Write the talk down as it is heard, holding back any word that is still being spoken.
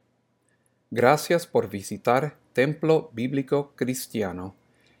Gracias por visitar Templo Bíblico Cristiano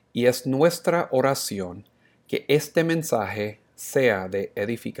y es nuestra oración que este mensaje sea de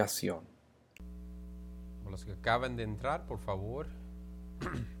edificación. Los que acaban de entrar, por favor,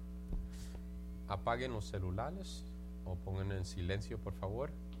 apaguen los celulares o pongan en silencio, por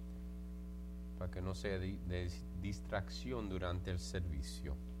favor, para que no sea de distracción durante el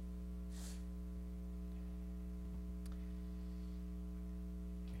servicio.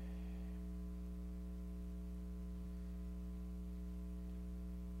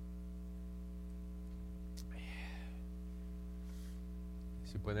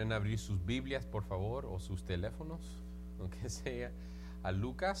 Si pueden abrir sus Biblias, por favor, o sus teléfonos, aunque sea, a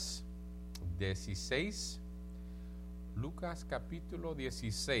Lucas 16, Lucas capítulo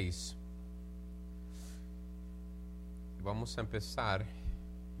 16. Vamos a empezar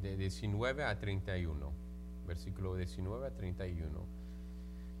de 19 a 31, versículo 19 a 31.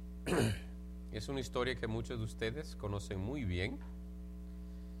 Es una historia que muchos de ustedes conocen muy bien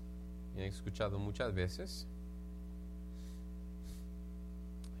y han escuchado muchas veces.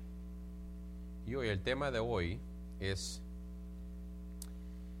 Y hoy, el tema de hoy es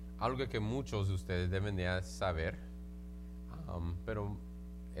algo que muchos de ustedes deben de saber, pero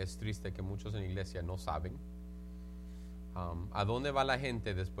es triste que muchos en la iglesia no saben. ¿A dónde va la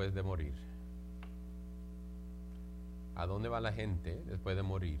gente después de morir? ¿A dónde va la gente después de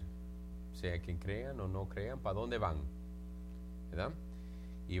morir? Sea quien crean o no crean, ¿para dónde van? ¿Verdad?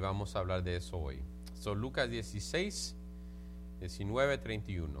 Y vamos a hablar de eso hoy. Lucas 16, 19,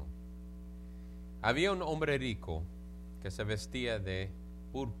 31. Había un hombre rico que se vestía de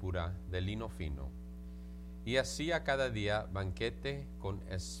púrpura de lino fino y hacía cada día banquete con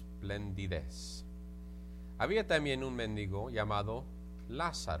esplendidez. Había también un mendigo llamado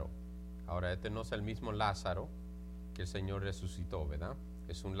Lázaro. Ahora, este no es el mismo Lázaro que el Señor resucitó, ¿verdad?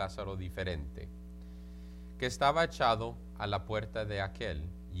 Es un Lázaro diferente, que estaba echado a la puerta de aquel,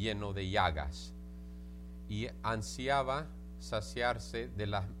 lleno de llagas, y ansiaba saciarse de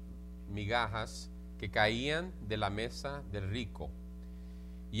las migajas que caían de la mesa del rico,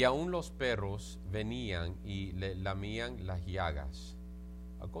 y aun los perros venían y le lamían las llagas.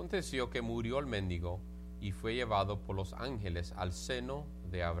 Aconteció que murió el mendigo y fue llevado por los ángeles al seno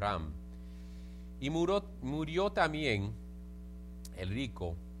de Abraham. Y murió también el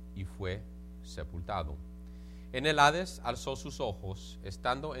rico y fue sepultado. En el Hades alzó sus ojos,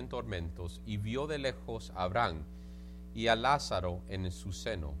 estando en tormentos, y vio de lejos a Abraham y a Lázaro en su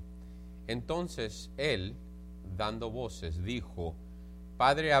seno. Entonces él, dando voces, dijo: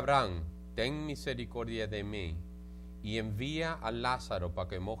 Padre Abraham, ten misericordia de mí, y envía a Lázaro para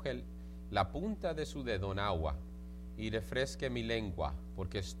que moje la punta de su dedo en agua, y refresque mi lengua,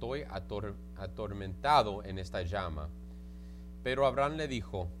 porque estoy atormentado en esta llama. Pero Abraham le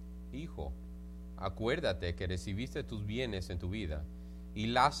dijo: Hijo, acuérdate que recibiste tus bienes en tu vida, y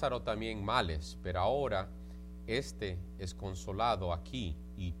Lázaro también males, pero ahora este es consolado aquí,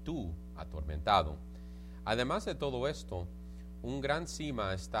 y tú atormentado. Además de todo esto, un gran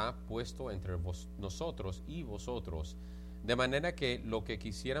sima está puesto entre nosotros y vosotros, de manera que lo que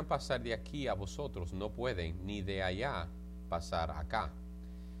quisieran pasar de aquí a vosotros no pueden, ni de allá pasar acá.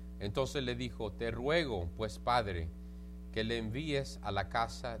 Entonces le dijo: Te ruego, pues, Padre, que le envíes a la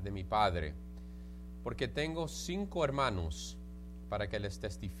casa de mi padre, porque tengo 5 hermanos, para que les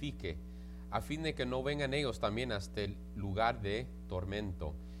testifique, a fin de que no vengan ellos también hasta el lugar de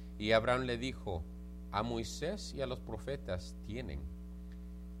tormento. Y Abraham le dijo: A Moisés y a los profetas tienen,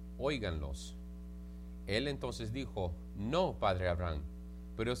 óiganlos. Él entonces dijo: No, padre Abraham,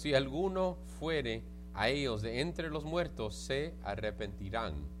 pero si alguno fuere a ellos de entre los muertos, se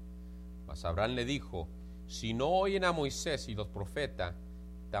arrepentirán. Mas Abraham le dijo: Si no oyen a Moisés y los profetas,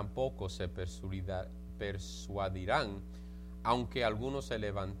 tampoco se persuadirán, aunque algunos se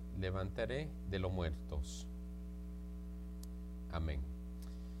levantaré de los muertos. Amén.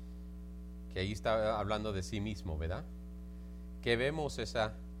 Que ahí está hablando de sí mismo, ¿verdad? Que vemos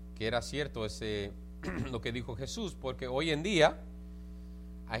que era cierto lo que dijo Jesús, porque hoy en día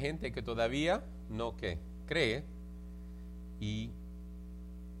hay gente que todavía no cree, y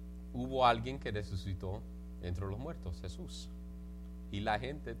hubo alguien que resucitó entre los muertos, Jesús, y la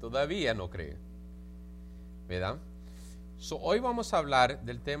gente todavía no cree, ¿verdad? Hoy vamos a hablar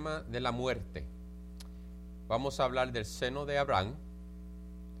del tema de la muerte. Vamos a hablar del seno de Abraham,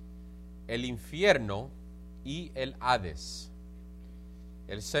 el infierno y el Hades.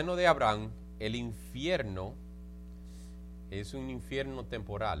 El seno de Abraham, el infierno, es un infierno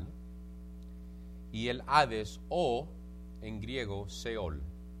temporal, y el Hades, o en griego Sheol,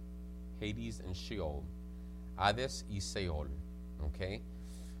 Hades and Sheol, Hades y Sheol, ¿ok?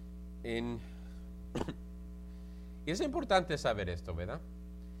 Y es importante saber esto, ¿verdad?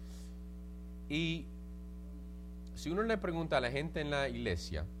 Y si uno le pregunta a la gente en la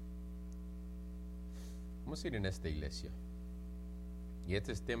iglesia, vamos a ir en esta iglesia, y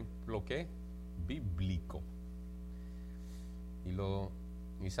este es templo, ¿qué? Bíblico.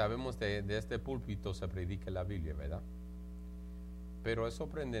 Y sabemos de este púlpito se predica la Biblia, ¿verdad? Pero es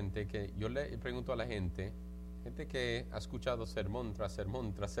sorprendente que yo le pregunto a la gente que ha escuchado sermón tras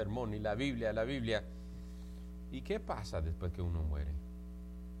sermón tras sermón, y la Biblia, ¿y qué pasa después que uno muere?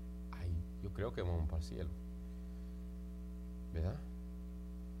 Ay, yo creo que vamos para el cielo, ¿verdad?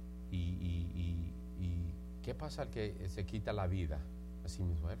 ¿Y qué pasa al que se quita la vida? Así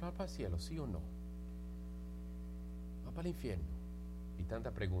mismo, ¿él va para el cielo, sí o no? ¿Va para el infierno? Y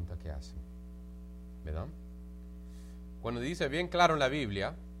tanta pregunta que hacen, ¿verdad? Cuando dice bien claro en la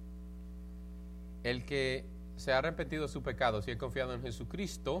Biblia, el que se ha arrepentido de su pecado, si ha confiado en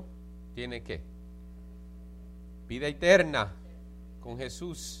Jesucristo, tiene ¿qué? Vida eterna con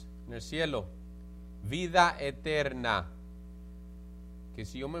Jesús en el cielo. Vida eterna. Que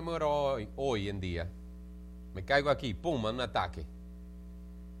si yo me muero hoy en día, me caigo aquí, pum, un ataque,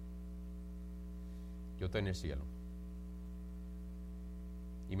 yo estoy en el cielo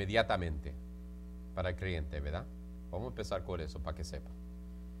inmediatamente para el creyente, ¿verdad? Vamos a empezar con eso para que sepa.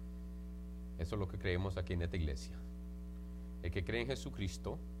 Eso es lo que creemos aquí en esta iglesia. El que cree en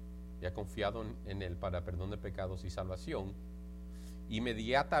Jesucristo y ha confiado en Él para perdón de pecados y salvación,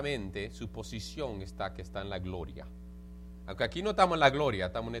 inmediatamente su posición está en la gloria. Aunque aquí no estamos en la gloria,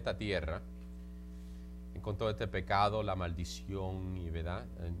 estamos en esta tierra, con todo este pecado, la maldición, y ¿verdad?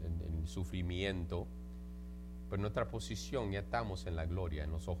 En el sufrimiento. Pero nuestra posición ya estamos en la gloria,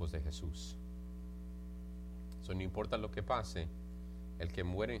 en los ojos de Jesús. Eso no importa lo que pase, el que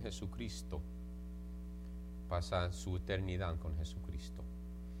muere en Jesucristo pasa su eternidad con Jesucristo.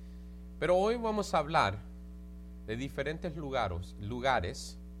 Pero hoy vamos a hablar de diferentes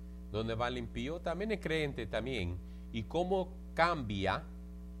lugares donde va el impío, también el creyente también, y cómo cambia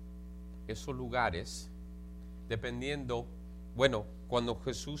esos lugares dependiendo, cuando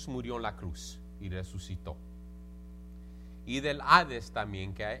Jesús murió en la cruz y resucitó. Y del Hades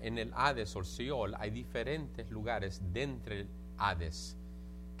también, que en el Hades o el Seol hay diferentes lugares dentro del Hades,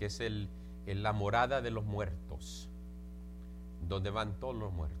 que es la morada de los muertos, donde van todos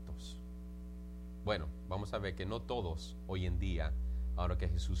los muertos. Bueno, vamos a ver que no todos hoy en día, ahora que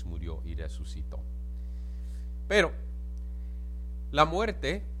Jesús murió y resucitó. Pero la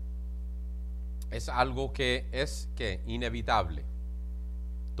muerte es algo que es inevitable.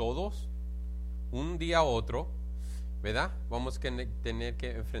 Todos, un día u otro, ¿verdad? Vamos a tener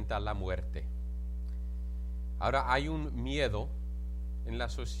que enfrentar la muerte. Ahora hay un miedo en la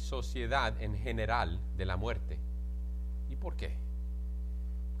sociedad en general de la muerte. ¿Y por qué?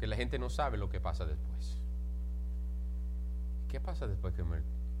 Porque la gente no sabe lo que pasa después. ¿Qué pasa después que muere?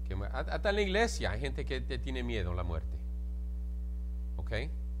 Hasta en la iglesia hay gente que tiene miedo a la muerte. ¿Ok?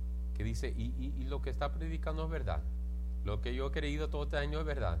 Que dice, y lo que está predicando es verdad. Lo que yo he creído todo este año es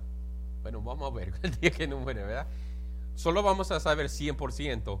verdad. Bueno, vamos a ver el día que no muere, ¿verdad? Solo vamos a saber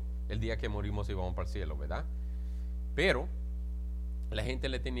 100% el día que morimos y vamos para el cielo, ¿verdad? Pero la gente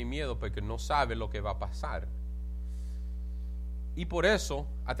le tiene miedo porque no sabe lo que va a pasar. Y por eso,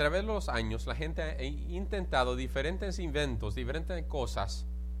 a través de los años, la gente ha intentado diferentes inventos, diferentes cosas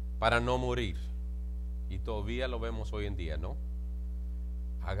para no morir. Y todavía lo vemos hoy en día, ¿no?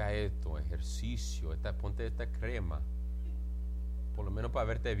 Haga esto, ejercicio, ponte esta crema, por lo menos para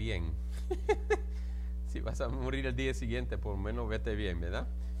verte bien. Si vas a morir el día siguiente, por lo menos vete bien, ¿verdad?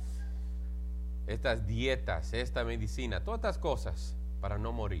 Estas dietas, esta medicina, todas estas cosas para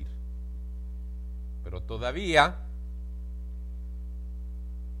no morir. Pero todavía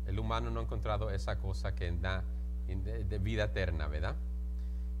el humano no ha encontrado esa cosa que da de vida eterna, ¿verdad?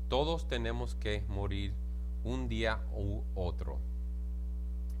 Todos tenemos que morir un día u otro.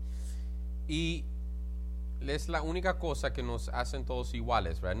 Y es la única cosa que nos hacen todos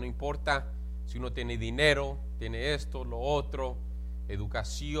iguales, ¿verdad? No importa si uno tiene dinero, tiene esto, lo otro,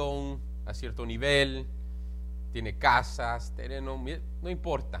 educación a cierto nivel, tiene casas, terreno, no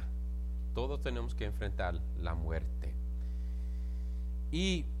importa. Todos tenemos que enfrentar la muerte.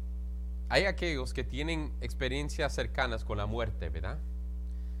 Y hay aquellos que tienen experiencias cercanas con la muerte, ¿verdad?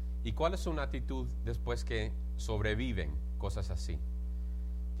 ¿Y cuál es su actitud después que sobreviven cosas así?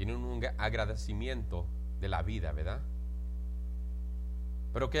 Tienen un agradecimiento de la vida, ¿verdad?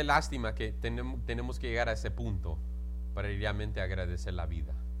 Pero qué lástima que tenemos que llegar a ese punto para realmente agradecer la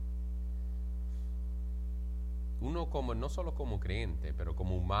vida. Uno no solo como creyente, pero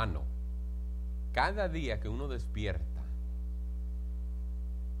como humano, cada día que uno despierta,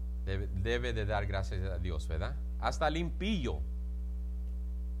 debe de dar gracias a Dios, ¿verdad? Hasta el impío.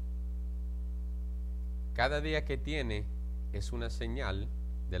 Cada día que tiene es una señal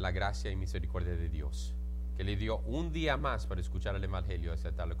de la gracia y misericordia de Dios, que le dio un día más para escuchar el Evangelio y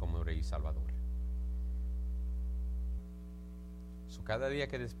aceptarlo como Rey y Salvador. Cada día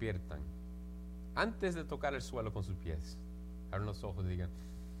que despiertan, antes de tocar el suelo con sus pies, abran los ojos y digan: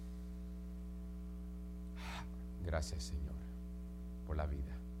 gracias, Señor, por la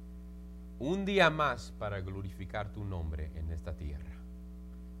vida. Un día más para glorificar tu nombre en esta tierra,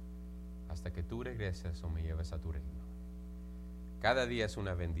 hasta que tú regreses o me lleves a tu reino. Cada día es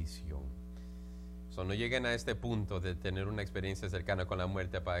una bendición. No lleguen a este punto de tener una experiencia cercana con la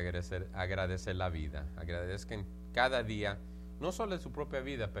muerte para agradecer la vida. Agradezcan cada día, no solo de su propia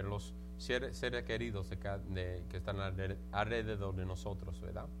vida, pero los seres queridos que están alrededor de nosotros,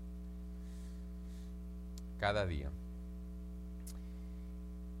 ¿verdad? Cada día.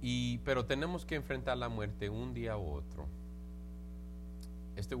 Pero tenemos que enfrentar la muerte un día u otro.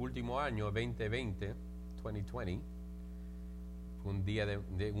 Este último año, 2020, fue un día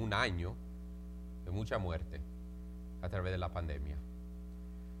de un año de mucha muerte a través de la pandemia.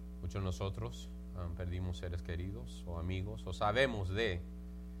 Muchos de nosotros perdimos seres queridos o amigos, o sabemos de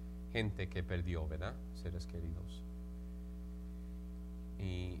gente que perdió, ¿verdad? Seres queridos.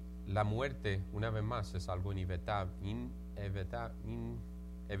 Y la muerte, una vez más, es algo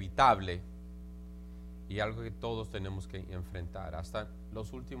inevitable y algo que todos tenemos que enfrentar. Hasta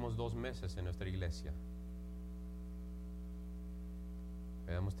los últimos 2 meses en nuestra iglesia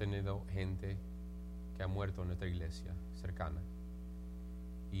hemos tenido gente que ha muerto en nuestra iglesia cercana.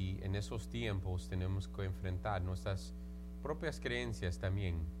 Y en esos tiempos tenemos que enfrentar nuestras propias creencias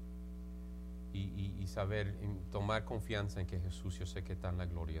también y saber, tomar confianza en que Jesús, yo sé que está en la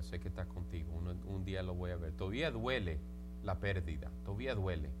gloria, sé que está contigo, un día lo voy a ver. Todavía duele la pérdida, todavía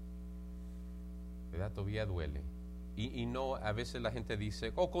duele, ¿verdad? Todavía duele. Y no, a veces la gente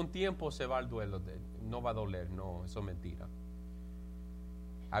dice: con tiempo se va el duelo, no va a doler. No, eso es mentira.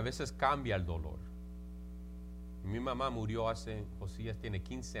 A veces cambia el dolor. Mi mamá murió Josías tiene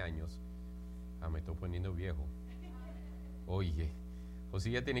 15 años. Me estoy poniendo viejo. Oye,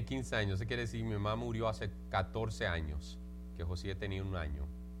 Josías tiene 15 años. Eso quiere decir mi mamá murió hace 14 años, que Josías tenía 1 año.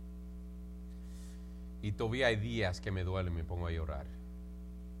 Y todavía hay días que me duele y me pongo a llorar.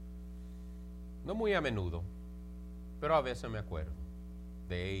 No muy a menudo, pero a veces me acuerdo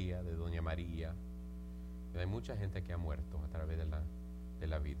de ella, de Doña María. Hay mucha gente que ha muerto a través de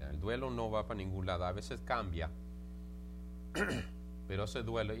la vida. El duelo no va para ningún lado. A veces cambia, pero ese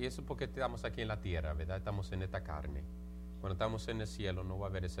duelo, y eso porque estamos aquí en la tierra, ¿verdad? Estamos en esta carne. Cuando estamos en el cielo no va a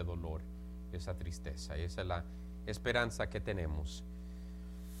haber ese dolor, esa tristeza. Y esa es la esperanza que tenemos.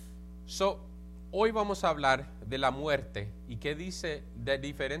 Hoy vamos a hablar de la muerte y qué dice de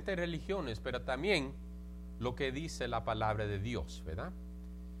diferentes religiones, pero también lo que dice la palabra de Dios, ¿verdad?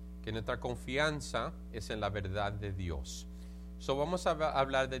 Que nuestra confianza es en la verdad de Dios. Vamos a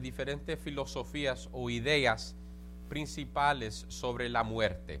hablar de diferentes filosofías o ideas principales sobre la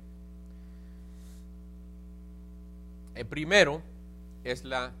muerte. El primero es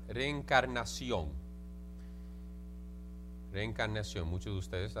la reencarnación. Reencarnación, muchos de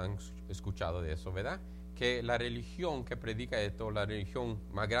ustedes han escuchado de eso, ¿verdad? Que la religión que predica esto, la religión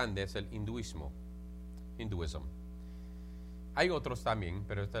más grande es el hinduismo. Hay otros también,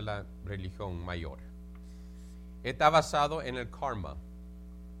 pero esta es la religión mayor. Está basado en el karma,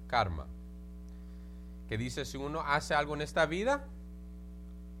 que dice: si uno hace algo en esta vida,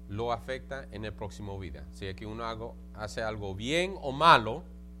 lo afecta en el próximo vida. Si que uno hace algo bien o malo,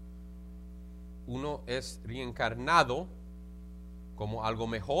 uno es reencarnado como algo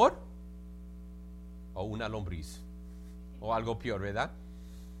mejor o una lombriz o algo peor, ¿verdad?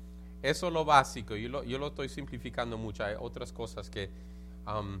 Eso es lo básico. Yo lo estoy simplificando mucho. Hay otras cosas que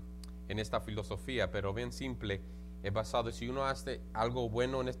en esta filosofía, pero bien simple, es basado en si uno hace algo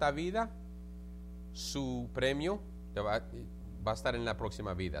bueno en esta vida, su premio va a estar en la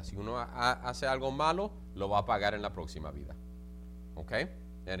próxima vida. Si uno hace algo malo, lo va a pagar en la próxima vida. ¿Ok?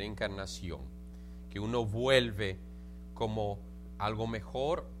 La reencarnación. Que uno vuelve como algo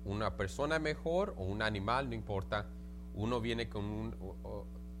mejor, una persona mejor o un animal, no importa. Uno viene con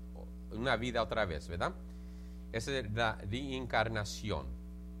una vida otra vez, ¿verdad? Esa es la reencarnación.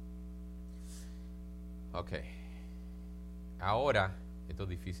 Ok. Ahora, esto es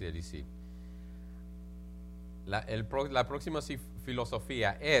difícil de decir. La próxima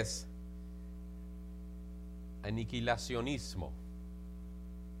filosofía es aniquilacionismo.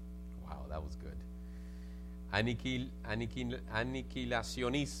 Wow, that was good.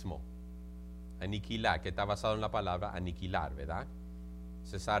 Aniquilacionismo. Aniquilar, que está basado en la palabra aniquilar, ¿verdad?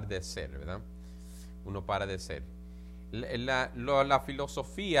 cesar de ser, ¿verdad? Uno para de ser. La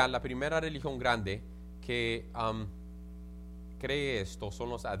filosofía, la primera religión grande que cree esto son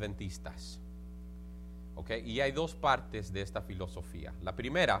los adventistas. ¿Okay? Y hay dos partes de esta filosofía. La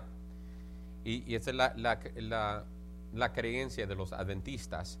primera, y esa es la creencia de los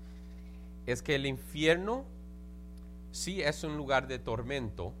adventistas, es que el infierno sí es un lugar de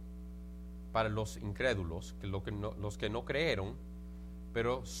tormento para los incrédulos, los que no creyeron,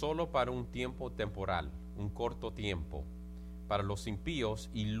 pero solo para un tiempo temporal, un corto tiempo, para los impíos,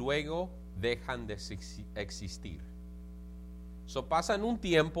 y luego dejan de existir. So pasan un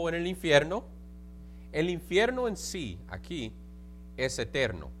tiempo en el infierno. El infierno en sí, aquí, es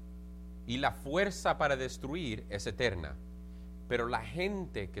eterno, y la fuerza para destruir es eterna, pero la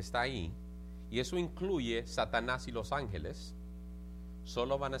gente que está ahí, y eso incluye Satanás y los ángeles,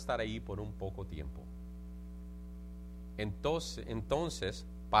 solo van a estar ahí por un poco tiempo. Entonces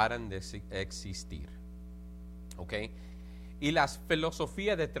paran de existir. ¿Ok? Y la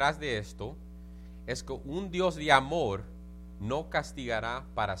filosofía detrás de esto es que un Dios de amor no castigará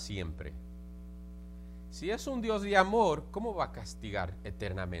para siempre. Si es un Dios de amor, ¿cómo va a castigar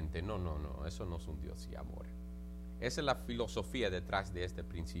eternamente? No, eso no es un Dios de amor. Esa es la filosofía detrás de este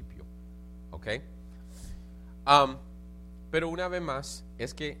principio. ¿Ok? Pero una vez más,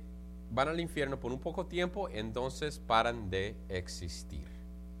 es que van al infierno por un poco tiempo, entonces paran de existir.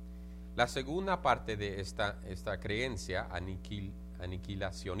 La segunda parte de esta creencia,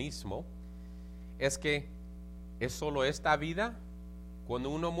 aniquilacionismo, es que es solo esta vida. Cuando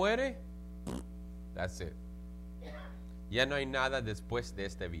uno muere, that's it. Ya no hay nada después de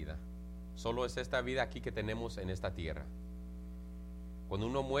esta vida. Solo es esta vida aquí que tenemos en esta tierra. Cuando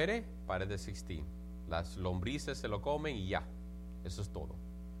uno muere, para de existir. Las lombrices se lo comen y ya. Eso es todo.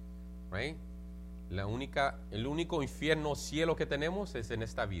 Right? El único infierno cielo que tenemos es en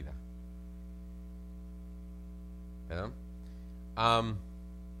esta vida. ¿Verdad?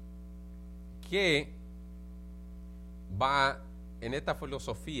 Que va en esta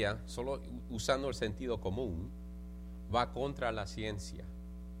filosofía, solo usando el sentido común, va contra la ciencia,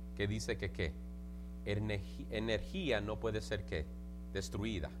 que dice que ¿qué? Energía no puede ser ¿qué?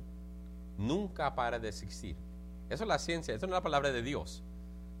 Destruida. Nunca para de existir. Eso es la ciencia, eso no es la palabra de Dios,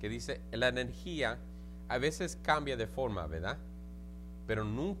 que dice la energía a veces cambia de forma, ¿verdad? Pero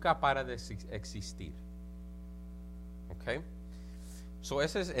nunca para de existir. ¿Ok? So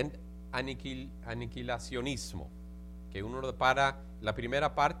ese es aniquilacionismo, que uno para, la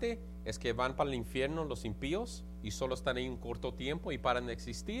primera parte es que van para el infierno los impíos y solo están ahí un corto tiempo y paran de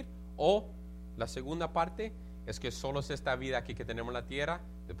existir, o la segunda parte es que solo es esta vida aquí que tenemos en la tierra,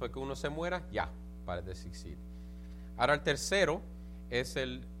 después que uno se muera, ya, para de existir. Ahora el tercero es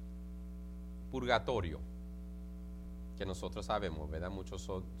el purgatorio, que nosotros sabemos, ¿verdad? Muchos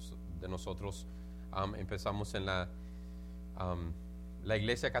de nosotros empezamos en la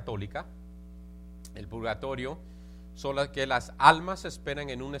Iglesia Católica. El purgatorio son que las almas esperan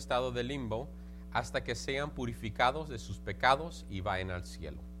en un estado de limbo hasta que sean purificados de sus pecados y vayan al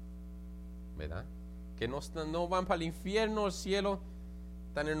cielo, ¿verdad? Que no van para el infierno o el cielo,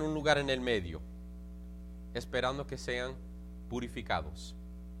 están en un lugar en el medio, esperando que sean purificados.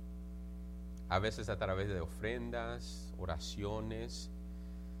 A veces a través de ofrendas, oraciones,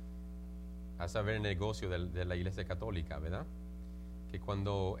 a saber el negocio de la Iglesia Católica, ¿verdad? Que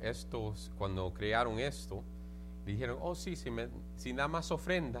cuando crearon esto, dijeron, oh sí, si nada más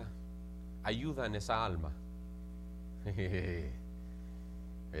ofrenda, ayuda en esa alma.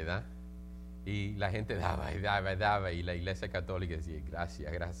 ¿Verdad? Y la gente daba, y la Iglesia Católica decía,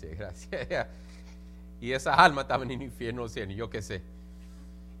 gracias. Y esa alma estaba en el infierno, yo qué sé.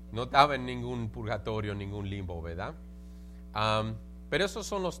 No estaba en ningún purgatorio, ningún limbo, ¿verdad? Pero esos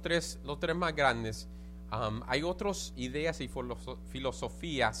son los tres más grandes. Hay otras ideas y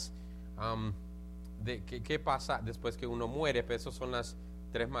filosofías de qué pasa después que uno muere, pero esas son las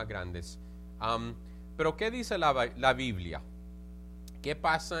tres más grandes. Pero ¿qué dice la Biblia? ¿Qué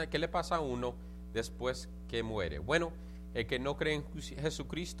le pasa a uno después que muere? Bueno, el que no cree en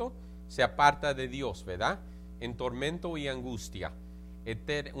Jesucristo se aparta de Dios, ¿verdad? En tormento y angustia.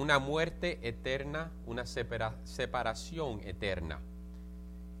 Una muerte eterna, una separación eterna.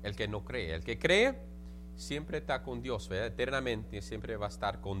 El que no cree. El que cree siempre está con Dios, ¿verdad? Eternamente siempre va a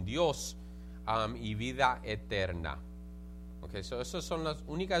estar con Dios y vida eterna. Okay, esas son las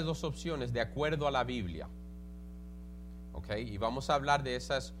únicas dos opciones de acuerdo a la Biblia. Okay, y vamos a hablar de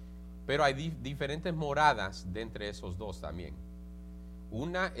esas, pero hay diferentes moradas de entre esos dos también.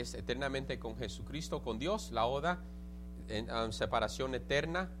 Una es eternamente con Jesucristo, con Dios, la otra en separación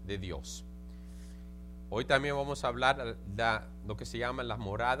eterna de Dios. Hoy también vamos a hablar de lo que se llaman las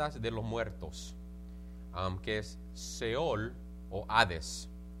moradas de los muertos, que es Seol o Hades,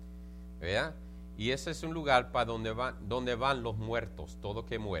 ¿verdad? Y ese es un lugar para donde van los muertos, todo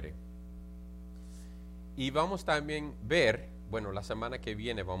que muere. Y vamos también a ver, bueno, la semana que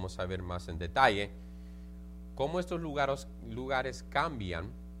viene vamos a ver más en detalle cómo estos lugares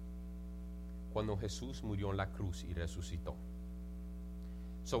cambian cuando Jesús murió en la cruz y resucitó.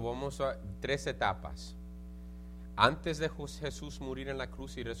 Vamos a 3 etapas. Antes de Jesús morir en la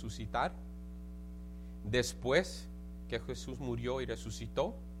cruz y resucitar, después que Jesús murió y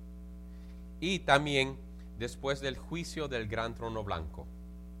resucitó, y también después del juicio del gran trono blanco.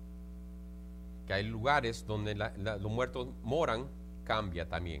 Que hay lugares donde los muertos moran, cambia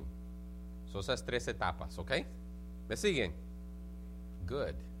también. Son esas 3 etapas, ¿ok? ¿Me siguen?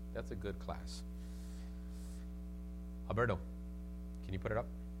 Good. That's a good class. Alberto, can you put it up?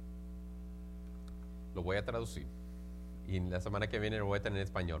 Lo voy a traducir. Y la semana que viene lo voy a tener en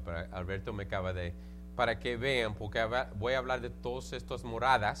español. Pero Alberto me acaba de... Para que vean, porque voy a hablar de todas estas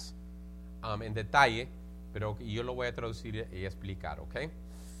moradas en detalle, pero yo lo voy a traducir y explicar, ¿ok?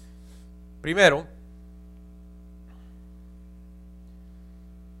 Primero,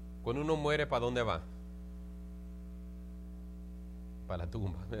 cuando uno muere, ¿para dónde va? Para la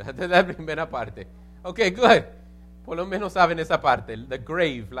tumba. Esa es la primera parte. Ok, good. Por lo menos saben esa parte. The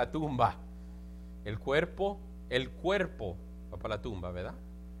grave, la tumba. El cuerpo va para la tumba, ¿verdad?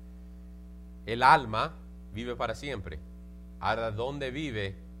 El alma vive para siempre. Ahora, ¿dónde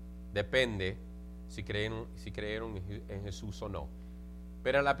vive? Depende si creyeron en Jesús o no.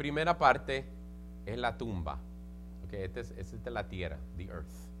 Pero la primera parte es la tumba. Okay, esta es de la tierra, the earth.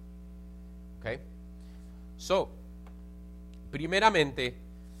 Okay. Primeramente,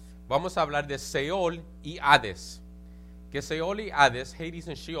 vamos a hablar de Seol y Hades. Que Seol y Hades, Hades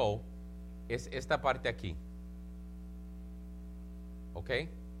y Sheol, es esta parte aquí. ¿Ok?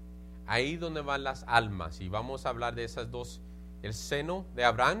 Ahí donde van las almas. Y vamos a hablar de esas dos. El seno de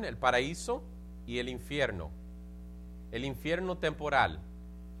Abraham, el paraíso, y el infierno. El infierno temporal.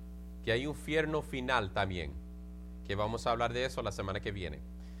 Que hay un infierno final también. Que vamos a hablar de eso la semana que viene.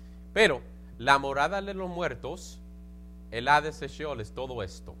 Pero la morada de los muertos, el Hades y Sheol, es todo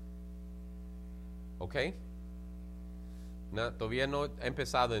esto. ¿Ok? No, todavía no he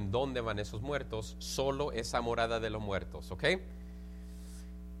empezado en dónde van esos muertos, solo esa morada de los muertos, ¿ok?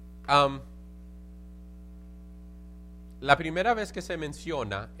 La primera vez que se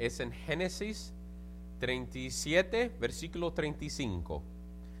menciona es en Génesis 37, versículo 35,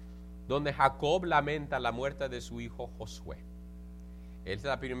 donde Jacob lamenta la muerte de su hijo Josué. Es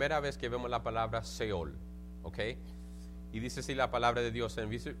la primera vez que vemos la palabra Seol, ¿ok? Y dice así la palabra de Dios, en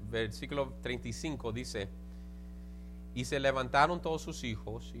versículo 35 dice: y se levantaron todos sus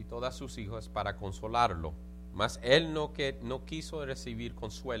hijos y todas sus hijas para consolarlo. Mas él no quiso recibir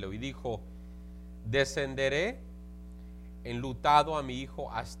consuelo y dijo: descenderé enlutado a mi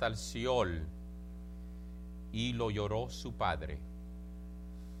hijo hasta el Seol. Y lo lloró su padre.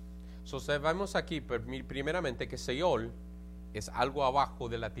 Vemos aquí primeramente que Seol es algo abajo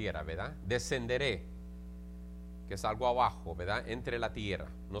de la tierra, ¿verdad? Descenderé, que es algo abajo, ¿verdad? Entre la tierra.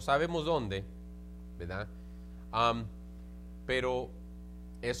 No sabemos dónde, ¿verdad? Pero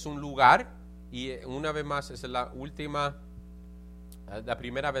es un lugar, y una vez más es la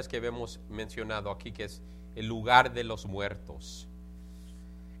primera vez que vemos mencionado aquí, que es el lugar de los muertos.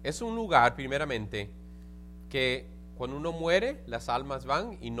 Es un lugar, primeramente, que cuando uno muere, las almas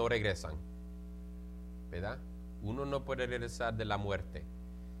van y no regresan, ¿verdad? Uno no puede regresar de la muerte.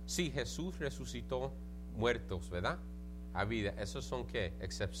 Sí, Jesús resucitó muertos, ¿verdad? A vida. Esos son, ¿qué?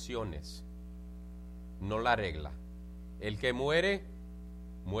 Excepciones, no la regla. El que muere,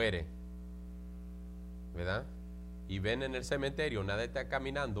 muere, ¿verdad? Y ven en el cementerio, nadie está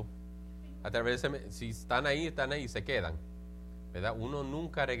caminando a través del cementerio. Si están ahí, se quedan, ¿verdad? Uno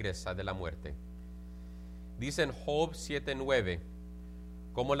nunca regresa de la muerte. Dice en Job 7:9,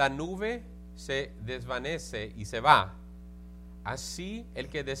 como la nube se desvanece y se va, así el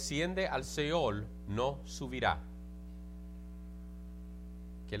que desciende al Seol no subirá.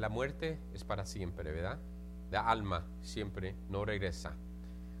 Que la muerte es para siempre, ¿verdad? La alma siempre no regresa.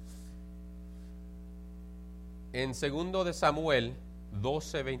 En 2 de Samuel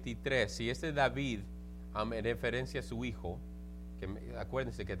 12:23, y este es David en referencia a su hijo, que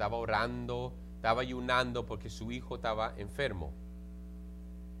acuérdense que estaba orando, estaba ayunando porque su hijo estaba enfermo.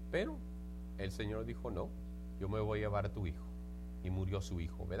 Pero el Señor dijo: no, yo me voy a llevar a tu hijo. Y murió su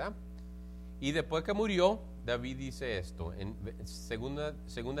hijo, ¿verdad? Y después que murió, David dice esto, en segunda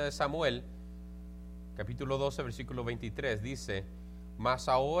de Samuel, capítulo 12, versículo 23, dice: mas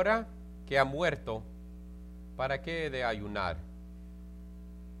ahora que ha muerto, ¿para qué he de ayunar?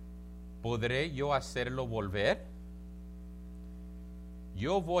 ¿Podré yo hacerlo volver?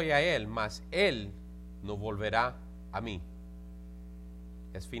 Yo voy a él, mas él no volverá a mí.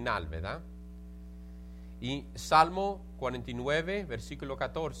 Es final, ¿verdad? Y Salmo 49, versículo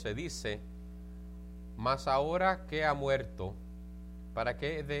 14 dice, mas ahora que ha muerto, ¿para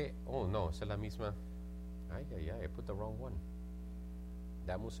qué de...? Oh, no, esa es la misma. Ay, I put the wrong one.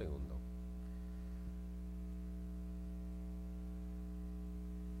 Dame un segundo.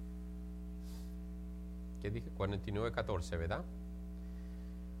 ¿Qué dije? 49, 14, ¿verdad?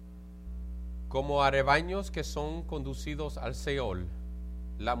 Como a rebaños que son conducidos al Seol,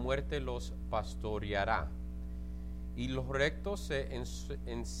 la muerte los pastoreará, y los rectos se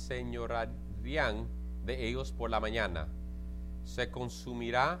enseñorearán de ellos por la mañana. Se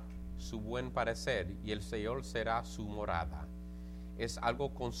consumirá su buen parecer, y el Seol será su morada. Es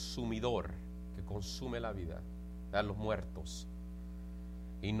algo consumidor, que consume la vida de los muertos,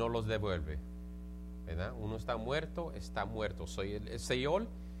 y no los devuelve, ¿verdad? Uno está muerto. El Seol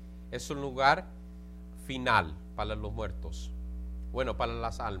es un lugar final para los muertos. Bueno, para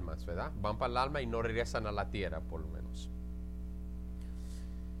las almas, ¿verdad? Van para el alma y no regresan a la tierra, por lo menos.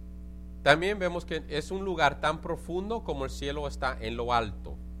 También vemos que es un lugar tan profundo como el cielo está en lo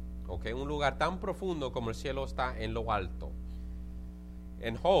alto. ¿Ok? Un lugar tan profundo como el cielo está en lo alto.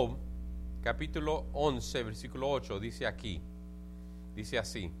 En Job, capítulo 11, versículo 8, dice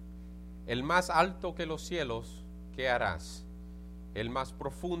así: el más alto que los cielos, ¿qué harás? El más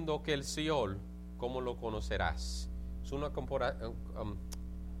profundo que el Seol, ¿cómo lo conocerás? Es una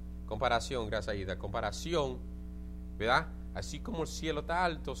comparación, gracias Aida, comparación, ¿verdad? Así como el cielo está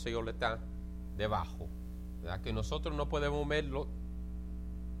alto, el Seol está debajo, ¿verdad? Que nosotros no podemos ver los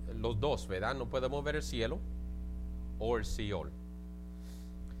dos, ¿verdad? No podemos ver el cielo o el Seol.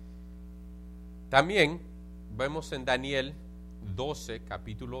 También vemos en Daniel 12,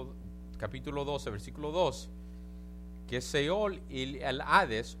 capítulo 12, versículo 2, que Seol y el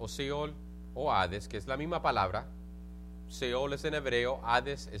Hades, o Seol o Hades, que es la misma palabra. Seol es en hebreo,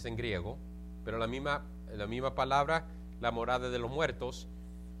 Hades es en griego, pero la misma palabra, la morada de los muertos,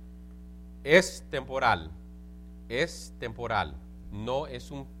 es temporal, no es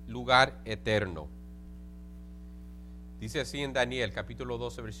un lugar eterno. Dice así en Daniel, capítulo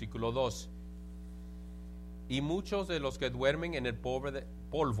 12, versículo 2, y muchos de los que duermen en el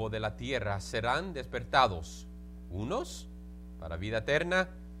polvo de la tierra serán despertados, unos para vida eterna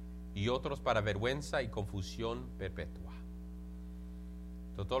y otros para vergüenza y confusión perpetua.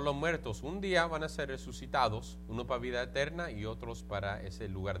 Entonces, todos los muertos un día van a ser resucitados, uno para vida eterna y otros para ese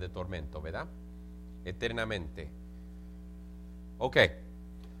lugar de tormento, ¿verdad? Eternamente. Ok.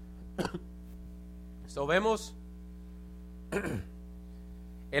 So vemos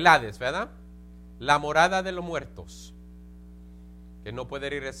el Hades, ¿verdad? La morada de los muertos, que no puede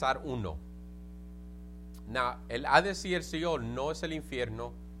regresar uno. Now, el Hades y el Seol no es el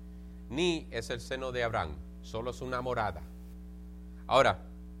infierno, ni es el seno de Abraham, solo es una morada. Ahora,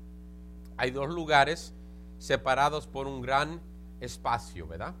 hay dos lugares separados por un gran espacio,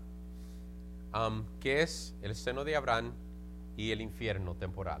 ¿verdad? Que es el seno de Abraham y el infierno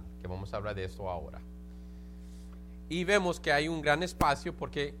temporal, que vamos a hablar de eso ahora. Y vemos que hay un gran espacio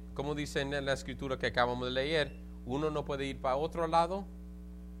porque, como dice en la escritura que acabamos de leer, uno no puede ir para otro lado,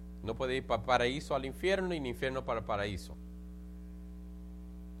 no puede ir para el paraíso al infierno y el infierno para el paraíso.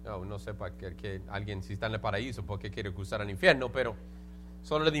 No sé para que alguien, si está en el paraíso, porque quiere cruzar al infierno, pero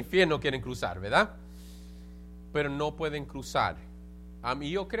solo el infierno quieren cruzar, ¿verdad? Pero no pueden cruzar.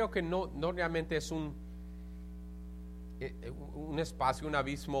 Y yo creo que no realmente es un espacio, un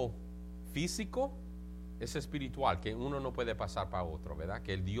abismo físico, es espiritual, que uno no puede pasar para otro, ¿verdad?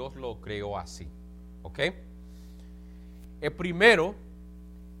 Que el Dios lo creó así, ¿ok? El primero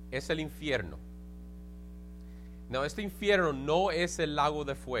es el infierno. No, este infierno no es el lago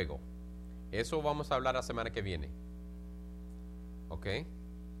de fuego. Eso vamos a hablar la semana que viene. ¿Ok?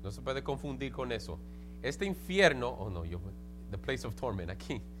 No se puede confundir con eso. Este infierno, the place of torment,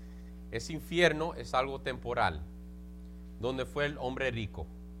 aquí. Ese infierno es algo temporal, donde fue el hombre rico.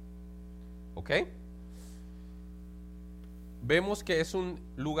 ¿Ok? Vemos que es un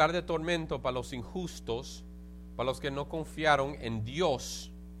lugar de tormento para los injustos, para los que no confiaron en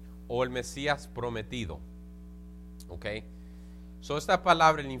Dios o el Mesías prometido. ¿Ok? So, esta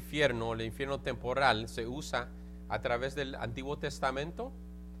palabra, el infierno temporal, se usa a través del Antiguo Testamento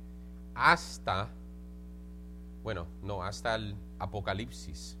hasta el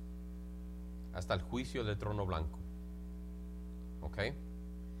Apocalipsis, hasta el juicio del trono blanco. ¿Ok?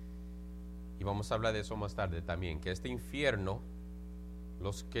 Y vamos a hablar de eso más tarde también, que este infierno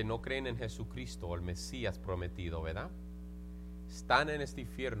los que no creen en Jesucristo, el Mesías prometido, ¿verdad? Están en este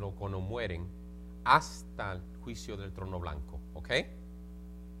infierno cuando mueren hasta el juicio del trono blanco, ¿ok?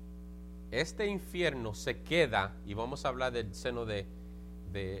 Este infierno se queda, y vamos a hablar del seno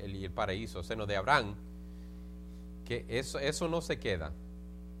el paraíso, seno de Abraham, que eso no se queda,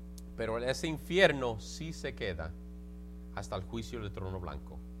 pero ese infierno sí se queda hasta el juicio del trono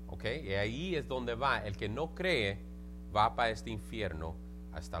blanco, ¿ok? Y ahí es donde va, el que no cree va para este infierno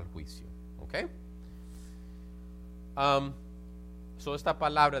hasta el juicio, ¿ok? Esta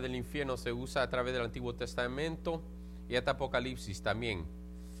palabra del infierno se usa a través del Antiguo Testamento y hasta Apocalipsis también.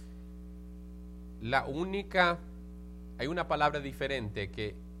 Hay una palabra diferente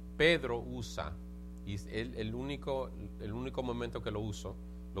que Pedro usa, y es el único momento que lo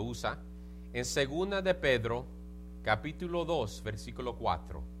usa, en 2 de Pedro, capítulo 2, versículo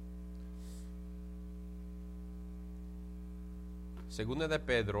 4. 2 de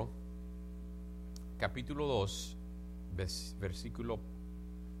Pedro, capítulo 2, versículo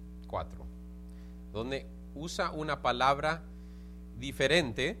 4, donde usa una palabra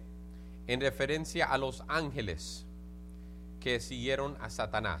diferente en referencia a los ángeles que siguieron a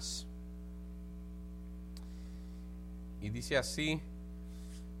Satanás. Y dice así: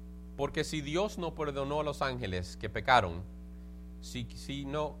 porque si Dios no perdonó a los ángeles que pecaron,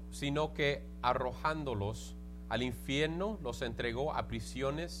 sino que arrojándolos al infierno los entregó a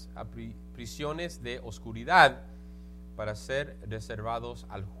prisiones de oscuridad para ser reservados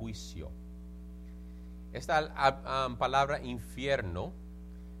al juicio. Esta palabra infierno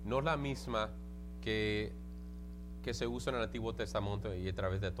no es la misma que se usa en el Antiguo Testamento y a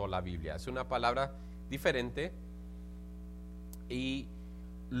través de toda la Biblia. Es una palabra diferente y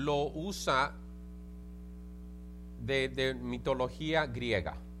lo usa de mitología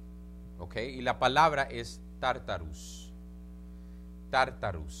griega, ¿ok? Y la palabra es Tartarus,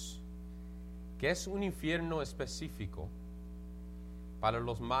 que es un infierno específico para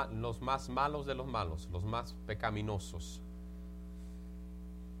los más malos de los malos, los más pecaminosos,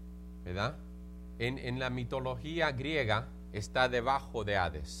 ¿verdad? En la mitología griega está debajo de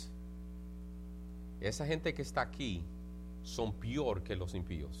Hades. Esa gente que está aquí son peor que los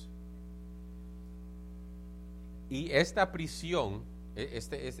impíos. Y esta prisión es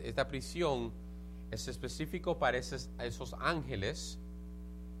específico para esos ángeles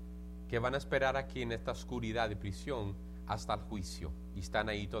que van a esperar aquí en esta oscuridad de prisión hasta el juicio, y están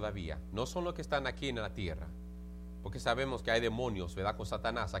ahí todavía. No son los que están aquí en la tierra, porque sabemos que hay demonios, ¿verdad?, con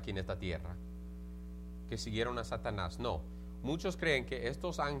Satanás aquí en esta tierra, que siguieron a Satanás. No, muchos creen que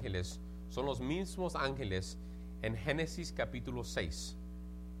estos ángeles son los mismos ángeles en Génesis capítulo 6.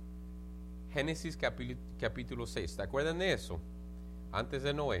 Génesis capítulo 6, ¿te acuerdan de eso? Antes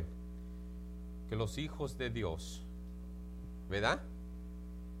de Noé, que los hijos de Dios, ¿verdad?,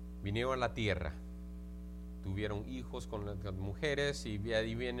 vinieron a la tierra, tuvieron hijos con las mujeres, y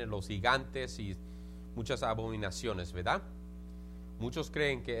ahí vienen los gigantes y muchas abominaciones, ¿verdad? Muchos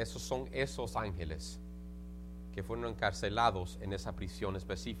creen que esos son esos ángeles que fueron encarcelados en esa prisión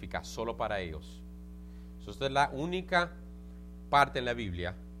específica solo para ellos. Esta es la única parte en la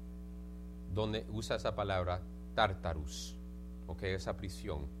Biblia donde usa esa palabra Tartarus, ¿ok? Esa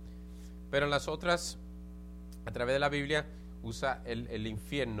prisión. Pero en las otras, a través de la Biblia, usa el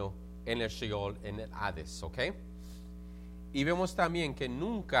infierno en el Sheol, en el Hades, ¿ok? Y vemos también que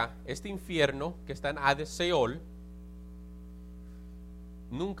nunca, este infierno que está en Hades, Sheol,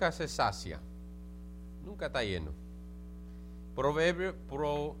 nunca se sacia, nunca está lleno.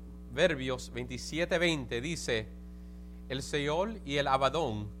 Proverbios 27:20 dice: el Sheol y el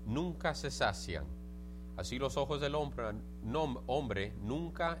Abadón nunca se sacian, así los ojos del hombre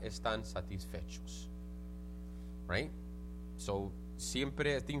nunca están satisfechos. Right? So,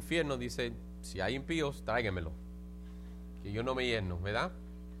 siempre este infierno dice: si hay impíos, tráigamelo, que yo no me lleno, ¿verdad?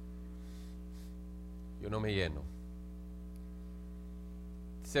 Yo no me lleno.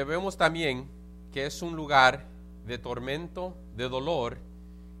 Sabemos también que es un lugar de tormento, de dolor,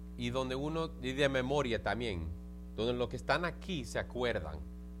 y donde y de memoria también, donde los que están aquí se acuerdan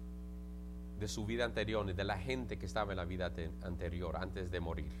de su vida anterior y de la gente que estaba en la vida anterior, antes de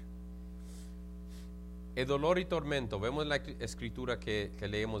morir. El dolor y tormento, vemos en la escritura que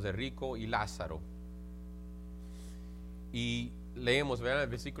leemos de Rico y Lázaro, y leemos, vean el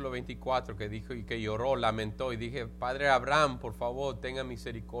versículo 24, que dijo, y que lloró, lamentó, y dije: Padre Abraham, por favor, tenga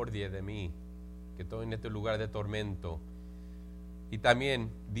misericordia de mí, que estoy en este lugar de tormento. Y también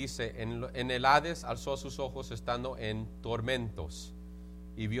dice, en el Hades alzó sus ojos estando en tormentos,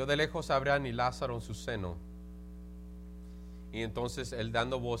 y vio de lejos a Abraham y Lázaro en su seno. Y entonces él,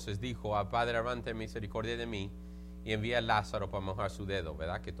 dando voces, dijo: Padre Abraham, ten misericordia de mí, y envía a Lázaro para mojar su dedo,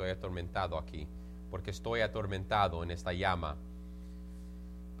 ¿verdad? Que estoy atormentado aquí, porque estoy atormentado en esta llama.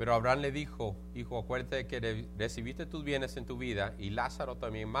 Pero Abraham le dijo, hijo, acuérdate que recibiste tus bienes en tu vida y Lázaro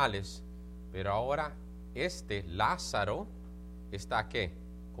también males, pero ahora Lázaro está ¿qué?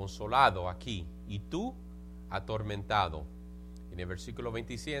 Consolado aquí y tú atormentado. En el versículo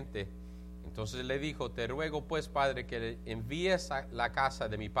 27, entonces le dijo, te ruego pues, Padre, que envíes a la casa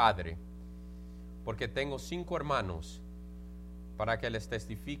de mi padre, porque tengo 5 hermanos, para que les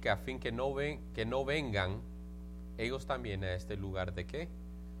testifique a fin que no vengan ellos también a este lugar de ¿qué?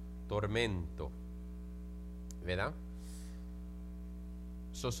 Tormento, ¿verdad?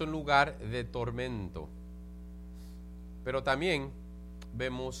 Eso es un lugar de tormento, pero también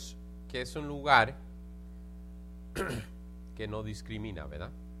vemos que es un lugar que no discrimina,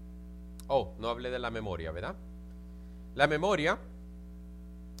 ¿verdad? Oh, no hablé de la memoria, ¿verdad? La memoria,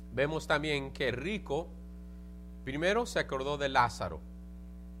 vemos también que rico primero se acordó de Lázaro.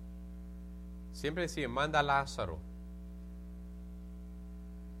 Siempre decía, manda a Lázaro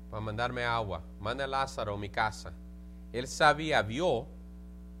para mandarme agua, manda a Lázaro a mi casa. Él vio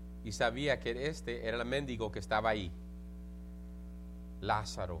y sabía que era el mendigo que estaba ahí,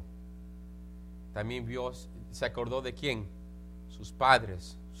 Lázaro. También se acordó de quién, sus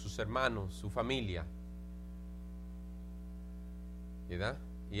padres, sus hermanos, su familia, ¿verdad?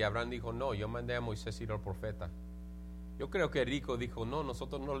 Y Abraham dijo, no, yo mandé a Moisés ir al profeta. Yo creo que rico dijo, no,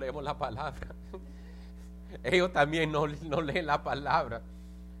 nosotros no leemos la palabra. Ellos también no leen la palabra.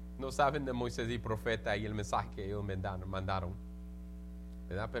 No saben de Moisés y profeta y el mensaje que ellos mandaron,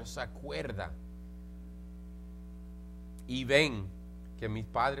 ¿verdad? Pero se acuerda y ven que mis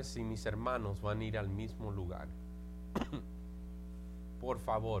padres y mis hermanos van a ir al mismo lugar. Por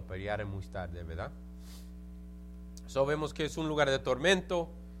favor, pero ya era muy tarde, ¿verdad? Vemos que es un lugar de tormento,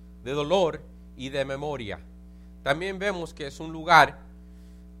 de dolor y de memoria. También vemos que es un lugar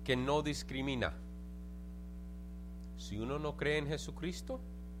que no discrimina. Si uno no cree en Jesucristo,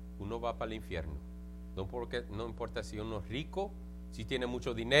 uno va para el infierno. No importa si uno es rico, si tiene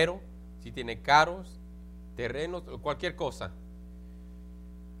mucho dinero, si tiene carros, terrenos, cualquier cosa,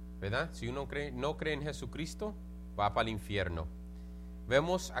 ¿verdad? Si uno no cree en Jesucristo, va para el infierno.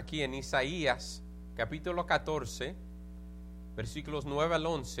 Vemos aquí en Isaías, capítulo 14, versículos 9 al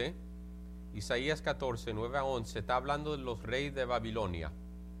 11, Isaías 14, 9 a 11, está hablando de los reyes de Babilonia,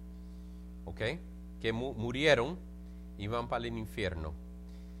 ¿ok? Que murieron y van para el infierno.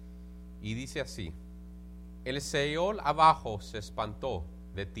 Y dice así, el Seol abajo se espantó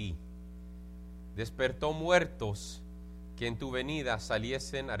de ti, despertó muertos que en tu venida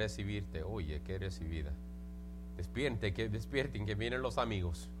saliesen a recibirte. Oye, qué recibida. Despierten, que vienen los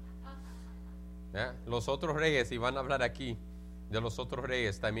amigos. Los otros reyes, y van a hablar aquí de los otros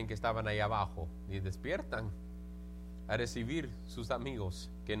reyes también que estaban ahí abajo, y despiertan a recibir sus amigos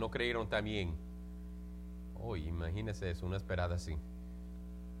que no creyeron también. Oye, imagínese eso, una esperada así.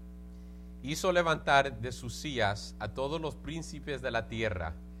 Hizo levantar de sus sillas a todos los príncipes de la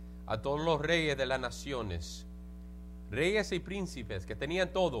tierra, a todos los reyes de las naciones, reyes y príncipes que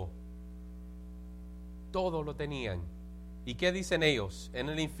tenían todo lo tenían. ¿Y qué dicen ellos? En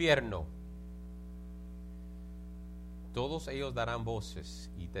el infierno, todos ellos darán voces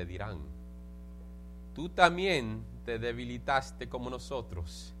y te dirán, tú también te debilitaste como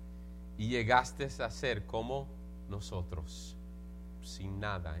nosotros y llegaste a ser como nosotros, sin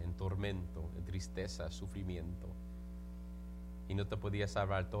nada, en tormento, en tristeza, sufrimiento, y no te podías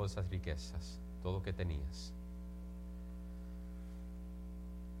salvar todas esas riquezas, todo lo que tenías.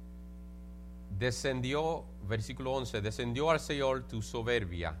 Descendió, versículo 11, descendió al Seol tu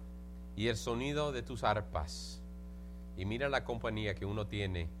soberbia y el sonido de tus arpas. Y mira la compañía que uno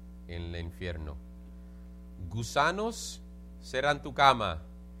tiene en el infierno. Gusanos serán tu cama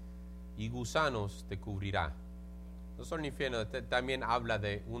y gusanos te cubrirá. No solo el infierno, también habla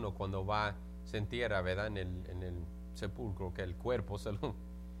de uno cuando se entierra, ¿verdad? En el sepulcro, que el cuerpo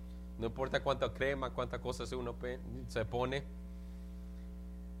no importa cuánta crema, cuántas cosas uno se pone,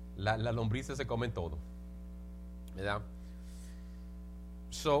 la lombrices se comen todo, ¿verdad?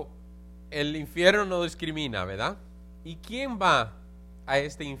 El infierno no discrimina, ¿verdad? ¿Y quién va a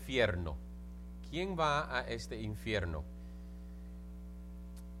este infierno? ¿Quién va a este infierno?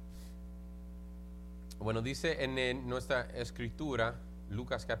 Bueno, dice en nuestra escritura,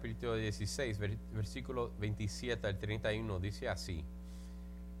 Lucas capítulo 16, versículo 27 al 31, dice así.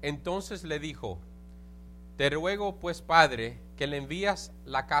 Entonces le dijo, te ruego pues, Padre, que le envías a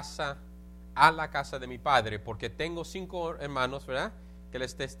la casa de mi padre, porque tengo 5 hermanos, ¿verdad? Que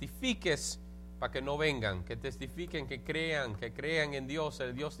les testifiques para que no vengan, que testifiquen, que crean en Dios,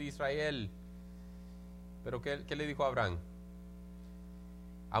 el Dios de Israel. Pero ¿qué le dijo Abraham?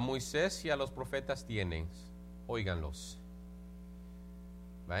 A Moisés y a los profetas tienes, óiganlos.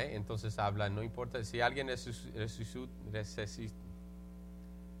 ¿Vale? Entonces habla, no importa si alguien estoy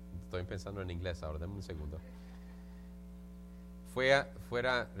pensando en inglés ahora, dame un segundo.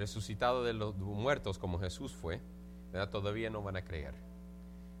 Fuera resucitado de los muertos como Jesús fue, ¿verdad? Todavía no van a creer.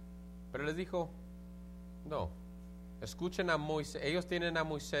 Pero les dijo, no, escuchen a Moisés, ellos tienen a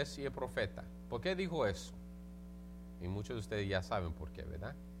Moisés y el profeta. ¿Por qué dijo eso? Y muchos de ustedes ya saben por qué,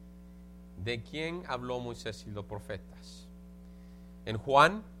 ¿verdad? ¿De quién habló Moisés y los profetas? En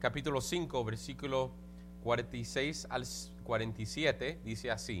Juan, capítulo 5, versículo 46 al 47,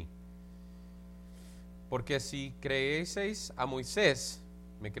 dice así: porque si creéis a Moisés,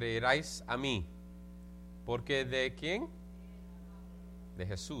 me creeráis a mí. Porque ¿de quién? De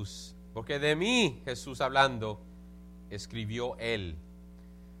Jesús. Porque de mí, Jesús hablando, escribió él.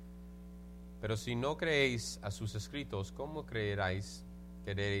 Pero si no creéis a sus escritos, ¿cómo creeréis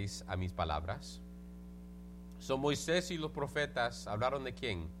a mis palabras? Son Moisés y los profetas hablaron de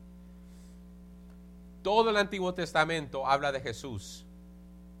quién. Todo el Antiguo Testamento habla de Jesús.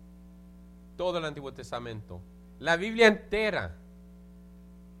 Todo el Antiguo Testamento. La Biblia entera.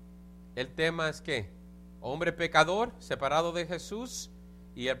 El tema es ¿qué? Hombre pecador, separado de Jesús,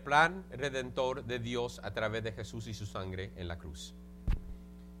 y el plan redentor de Dios a través de Jesús y su sangre en la cruz.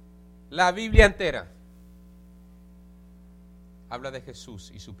 La Biblia entera habla de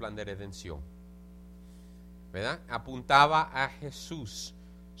Jesús y su plan de redención, ¿verdad? Apuntaba a Jesús.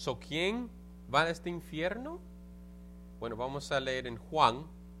 ¿Quién va a este infierno? Bueno, vamos a leer en Juan.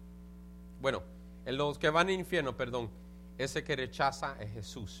 Bueno, en los que van al infierno, ese que rechaza a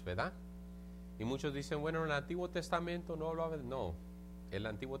Jesús, ¿verdad? Y muchos dicen, bueno, el Antiguo Testamento no hablaba de... No, el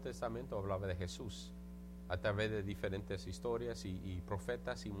Antiguo Testamento hablaba de Jesús a través de diferentes historias y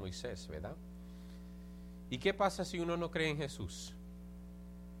profetas y Moisés, ¿verdad? ¿Y qué pasa si uno no cree en Jesús?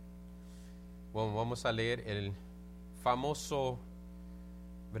 Bueno, vamos a leer el famoso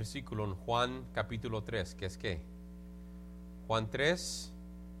versículo en Juan capítulo 3, que es ¿qué? Juan 3,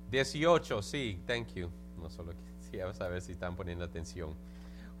 18, sí, thank you. No solo quisiera saber si están poniendo atención.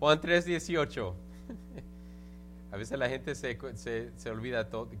 Juan 3, 18. A veces la gente se olvida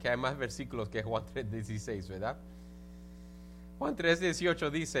todo, que hay más versículos que Juan 3, 16, ¿verdad? Juan 3,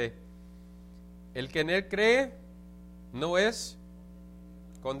 18 dice: el que en él cree no es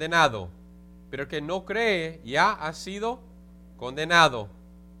condenado, pero el que no cree ya ha sido condenado,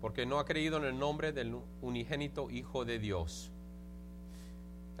 porque no ha creído en el nombre del unigénito Hijo de Dios.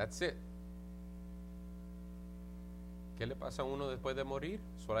 That's it. ¿Qué le pasa a uno después de morir?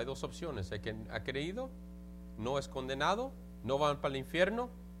 Solo hay dos opciones. El que ha creído no es condenado, no va para el infierno.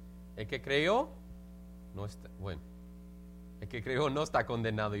 El que creyó no está, bueno, el que creyó no está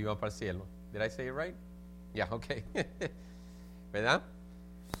condenado y va para el cielo. Did I say it right? Yeah, okay. ¿Verdad?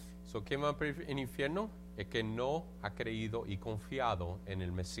 ¿Quién va para el infierno? El que no ha creído y confiado en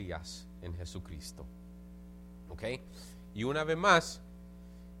el Mesías, en Jesucristo. ¿Ok? Y una vez más,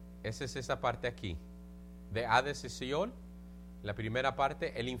 esa es esa parte aquí. De Hades y Seol, la primera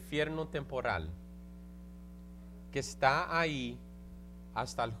parte, el infierno temporal, que está ahí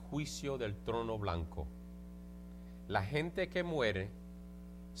hasta el juicio del trono blanco. La gente que muere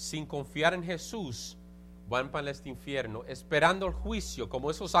sin confiar en Jesús van para este infierno esperando el juicio,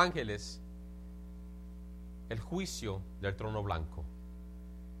 como esos ángeles, el juicio del trono blanco.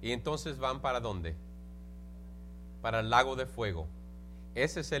 Y entonces van ¿para dónde? Para el lago de fuego.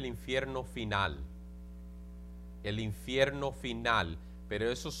 Ese es el infierno final. El infierno final. Pero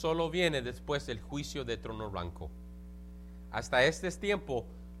eso solo viene después del juicio del trono blanco. Hasta este tiempo,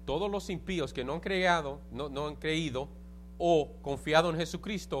 todos los impíos que no han creído o confiado en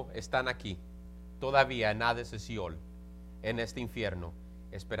Jesucristo están aquí, todavía en Hades y Seol, en este infierno,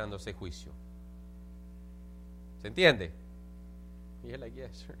 esperando ese juicio. ¿Se entiende? Y él,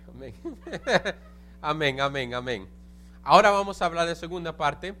 yes, amén. Amén, amén, amén. Ahora vamos a hablar de la segunda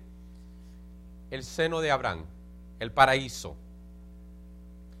parte, el seno de Abraham, el paraíso.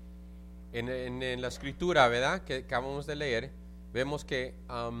 En la escritura, ¿verdad?, que acabamos de leer, vemos que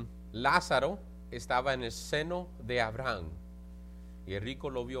Lázaro estaba en el seno de Abraham y el rico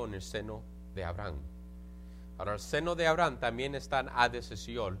lo vio en el seno de Abraham. Ahora el seno de Abraham también está en Hades y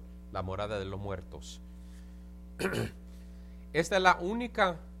Seol, la morada de los muertos. Esta es la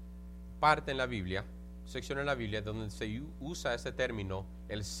única parte en la Biblia, sección en la Biblia, donde se usa este término,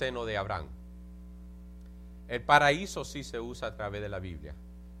 el seno de Abraham. El paraíso sí se usa a través de la Biblia,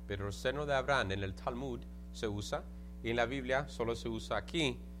 pero el seno de Abraham en el Talmud se usa, y en la Biblia solo se usa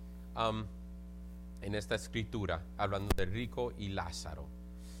aquí, en esta escritura, hablando de rico y Lázaro.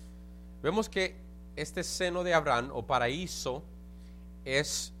 Vemos que este seno de Abraham o paraíso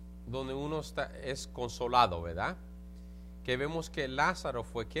es donde uno es consolado, ¿verdad? Que vemos que Lázaro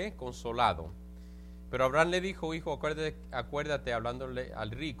fue ¿qué? Consolado. Pero Abraham le dijo, hijo, acuérdate, hablándole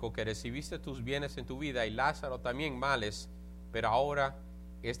al rico, que recibiste tus bienes en tu vida y Lázaro también males, pero ahora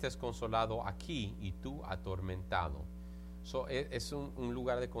este es consolado aquí y tú atormentado. Es un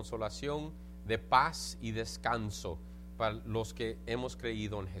lugar de consolación, de paz y descanso para los que hemos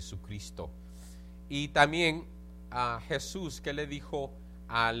creído en Jesucristo. Y también a Jesús, que le dijo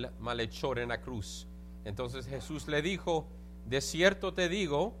al malhechor en la cruz. Entonces Jesús le dijo, de cierto te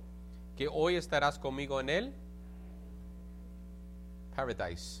digo que hoy estarás conmigo en el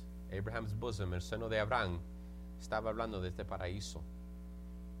paradise, Abraham's bosom, el seno de Abraham. Estaba hablando de este paraíso,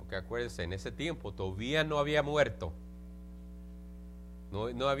 porque acuérdense, en ese tiempo todavía no había muerto,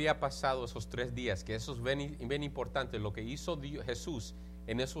 no había pasado esos 3 días, que eso es bien importante. Lo que hizo Jesús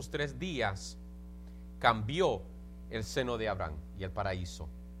en esos 3 días cambió el seno de Abraham y el paraíso,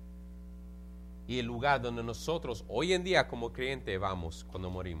 y el lugar donde nosotros hoy en día como creyentes vamos cuando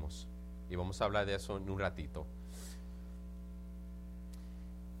morimos. Y vamos a hablar de eso en un ratito.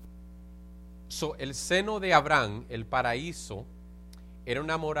 El seno de Abraham, el paraíso, era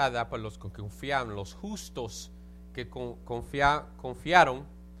una morada para los que confiaban, los justos que confiaron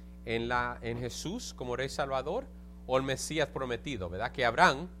en Jesús como Rey Salvador o el Mesías prometido, ¿verdad? Que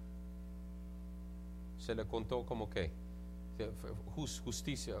Abraham se le contó como que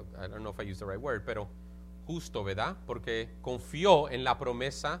justicia, I don't know if I use the right word, pero justo, ¿verdad? Porque confió en la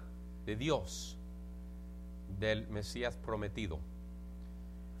promesa de Dios, del Mesías prometido.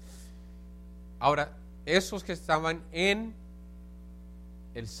 Ahora, esos que estaban en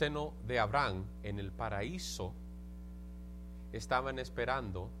el seno de Abraham, en el paraíso, estaban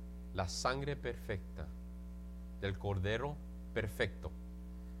esperando la sangre perfecta del Cordero perfecto,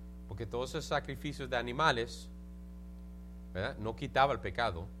 porque todos esos sacrificios de animales, ¿verdad?, no quitaba el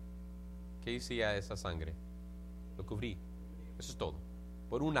pecado. ¿Qué hacía esa sangre? Lo cubrí. Eso es todo.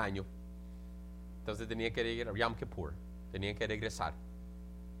 Por 1 año. Entonces tenía que ir a Yom Kippur, tenía que regresar.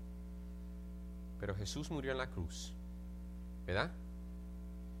 Pero Jesús murió en la cruz, ¿verdad?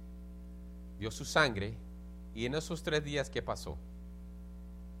 Dio su sangre, y en esos 3 días, ¿qué pasó?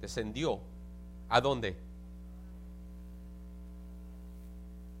 Descendió. ¿A dónde?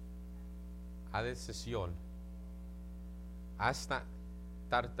 A decisión, hasta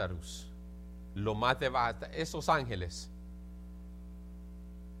Tartarus, lo más de bajo, hasta esos ángeles.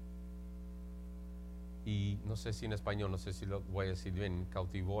 Y no sé si en español, no sé si lo voy a decir bien,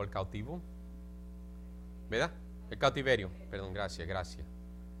 cautivó el cautivo, ¿verdad? El cautiverio, perdón, gracias,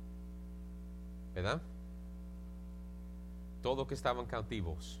 ¿verdad? Todos que estaban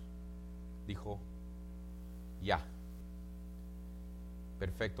cautivos, dijo, ya,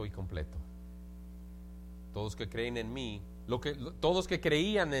 perfecto y completo. Todos que creen en mí, todos que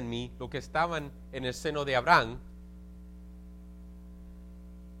creían en mí, los que estaban en el seno de Abraham,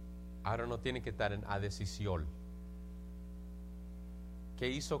 ahora no tienen que estar en decisión. ¿Qué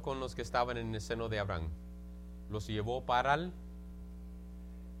hizo con los que estaban en el seno de Abraham? ¿Los llevó para el?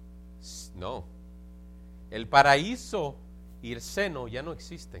 No. El paraíso y el seno ya no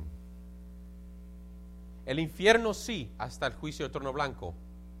existen. El infierno sí, hasta el juicio del trono blanco.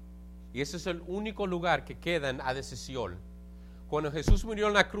 Y ese es el único lugar que queda en decisión. Cuando Jesús murió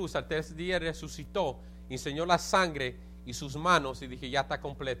en la cruz, al 3 día resucitó, enseñó la sangre y sus manos y dije, ya está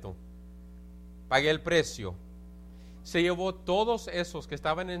completo. Pagué el precio. Se llevó todos esos que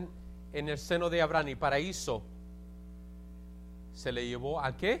estaban en el seno de Abraham y paraíso. Se le llevó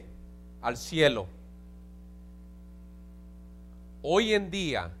 ¿a qué? Al cielo. Hoy en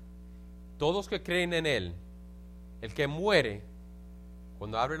día, todos que creen en Él, el que muere,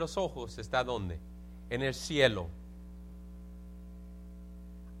 cuando abre los ojos, ¿está dónde? En el cielo.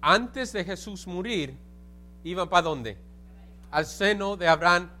 Antes de Jesús morir, iban ¿para dónde? Al seno de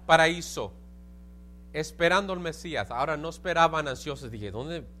Abraham, paraíso, esperando al Mesías. Ahora no esperaban ansiosos. Dije,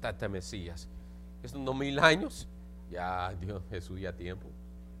 ¿dónde está este Mesías? ¿Es unos 1000 años? Ya, Dios, Jesús, ya tiempo.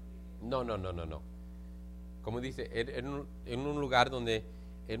 No. Como dice, en un lugar donde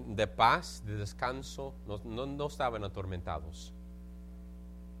de paz, de descanso, no estaban atormentados.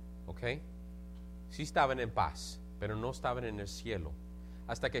 ¿Ok? Sí estaban en paz, pero no estaban en el cielo.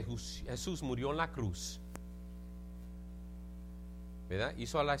 Hasta que Jesús murió en la cruz, ¿verdad?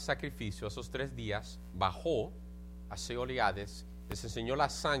 Hizo el sacrificio esos 3 días, bajó a Seol y Hades, les enseñó la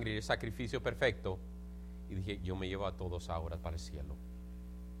sangre y el sacrificio perfecto, y dije, yo me llevo a todos ahora para el cielo.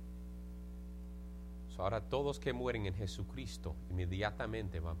 Ahora todos que mueren en Jesucristo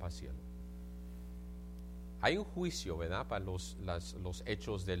inmediatamente van para el cielo. hay un juicio, ¿verdad? Para los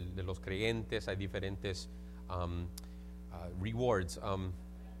hechos de los creyentes, hay diferentes rewards,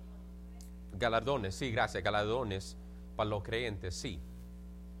 galardones, sí, gracias, galardones para los creyentes, sí.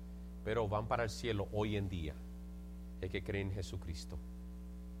 Pero van para el cielo hoy en día, el que cree en Jesucristo.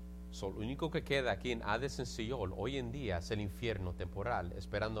 Lo único que queda aquí en Hades en Seol hoy en día es el infierno temporal,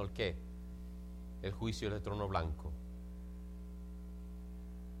 esperando el qué, el juicio del trono blanco.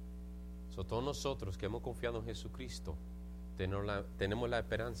 Todos nosotros que hemos confiado en Jesucristo tenemos la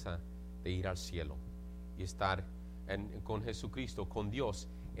esperanza de ir al cielo y estar con Jesucristo, con Dios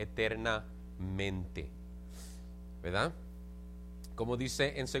eternamente, ¿verdad? Como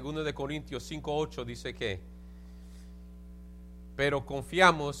dice en 2 de Corintios 5:8, dice que pero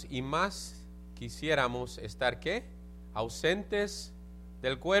confiamos y más quisiéramos estar ¿qué? Ausentes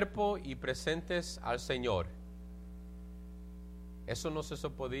del cuerpo y presentes al Señor. Eso no se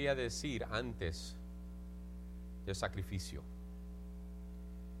podía decir antes del sacrificio,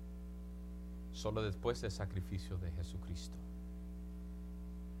 solo después del sacrificio de Jesucristo.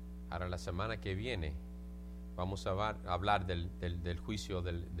 Ahora la semana que viene vamos a hablar del juicio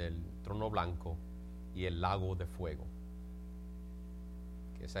del trono blanco y el lago de fuego.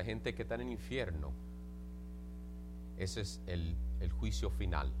 Que esa gente que está en el infierno, ese es el juicio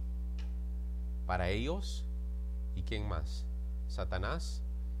final. Para ellos, ¿y quién más? Satanás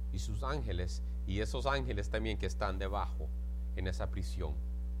y sus ángeles, y esos ángeles también que están debajo en esa prisión,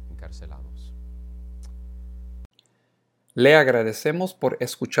 encarcelados. Le agradecemos por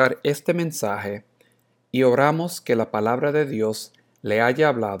escuchar este mensaje y oramos que la palabra de Dios le haya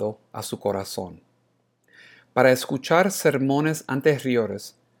hablado a su corazón. Para escuchar sermones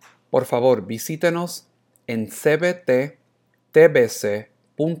anteriores, por favor visítenos en cbttbc.com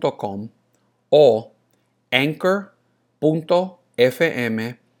o anchor.fm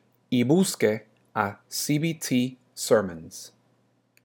y busque a CBT Sermons.